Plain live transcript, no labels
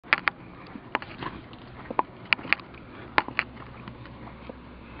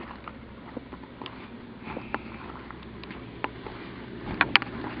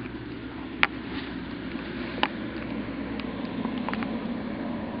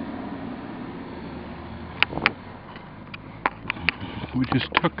We just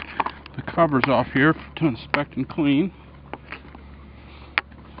took the covers off here to inspect and clean.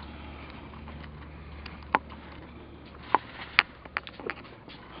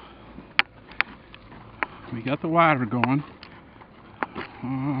 We got the water going. A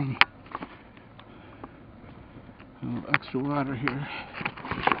little extra water here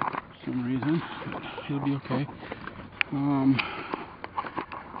for some reason, but it'll be okay.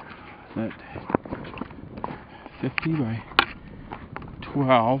 That 50 by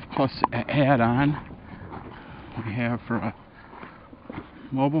 12 plus an add-on we have for a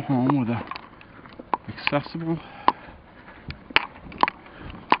mobile home with a accessible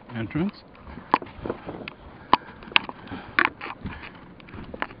entrance.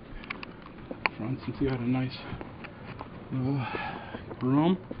 Front, since you got a nice little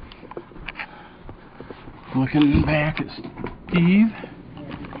room. Looking back at Steve,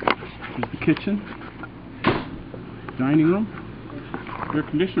 there's the kitchen, dining room, air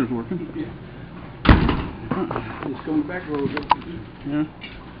conditioner's working. Just going back a little bit. Yeah.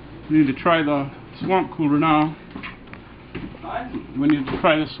 We need to try the swamp cooler now. We need to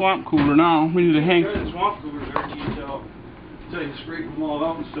try the swamp cooler now. We need to hang. Try the swamp cooler there, until you scrape them all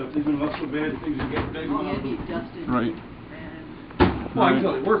out and stuff. They've been left so bad, things are getting big. Right. Well, I can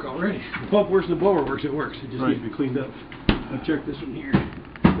tell they work already. The pump works and the blower works, it works. It just needs to be cleaned up. I've checked this one here.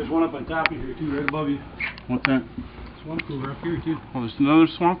 There's one up on top of here too, right above you. What's that? Swamp cooler up here too. Oh, there's another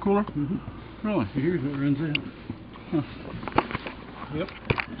swamp cooler? Mm-hmm. Really? Here's what runs in. Huh. Yep.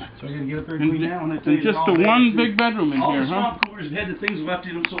 So I gotta get up there and clean that one. And just the one big bedroom in all here, the swamp coolers have had the things left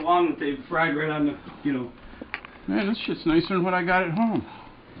in them so long that they've fried right on the, you know. Man, this shit's nicer than what I got at home.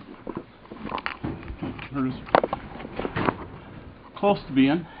 There's close to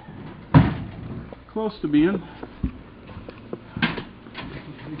being. Close to being.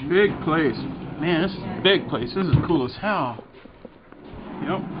 Big place. Man, this is a big place. This is cool as hell.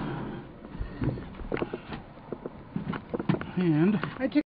 Yep. And